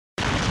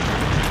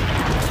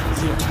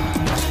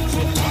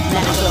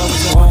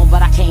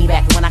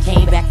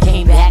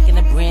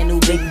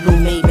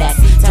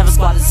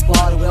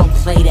squad, we don't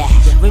play that.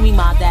 Remy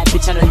ma that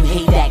bitch, I know you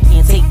hate that.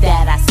 Can't take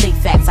that, I say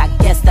facts, I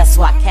guess that's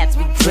why cats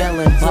be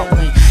drillin'. But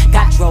when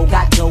got dro,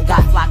 got dough,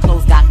 got fly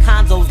clothes, got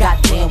condos,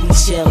 goddamn we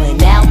chillin'.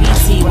 Now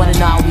BT wanna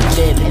know how we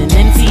livin', and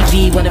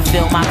MTV wanna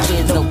film my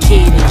kids. No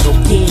kidding, go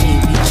get it,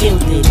 we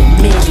killed it,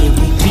 admit it,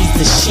 we beat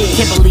the shit.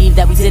 Can't believe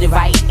that we did it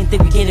right, and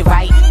think we get it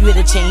right. You hear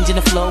the change in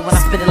the flow when I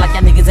spit it like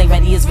y'all niggas ain't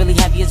ready. It's really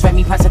heavy as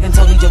Remy, Price, and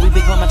Tony, Joey,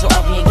 Big One, Metro,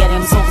 LV, and get it.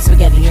 I'm smoking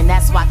spaghetti, and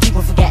that's why I keep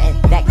on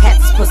forgetting that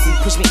cat's pussy.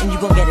 Push me and you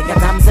gon' get it. Got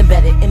diamonds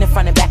embedded in the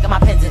front and back of my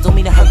pendant. Don't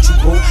mean to hurt you,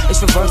 boo.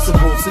 It's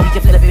reversible, so we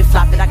can flip it,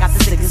 flop it. I got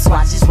the sickest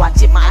watch. Just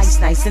watch it. My ice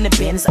nice in the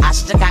bin. It's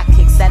ostrich. I got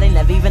kicks that ain't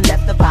never even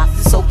left the box.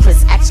 It's so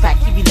crisp. Axe crack.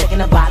 He be licking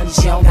the bottom.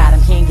 She don't got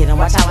him. Can't get him.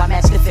 Watch how I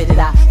match the fitted.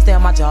 I stay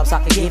on my job so I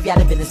can give y'all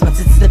the business. My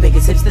tits is the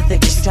biggest, hips the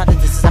thickest. You try to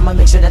diss us, I'ma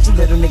make sure that you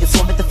little niggas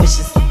swim with the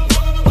fishes.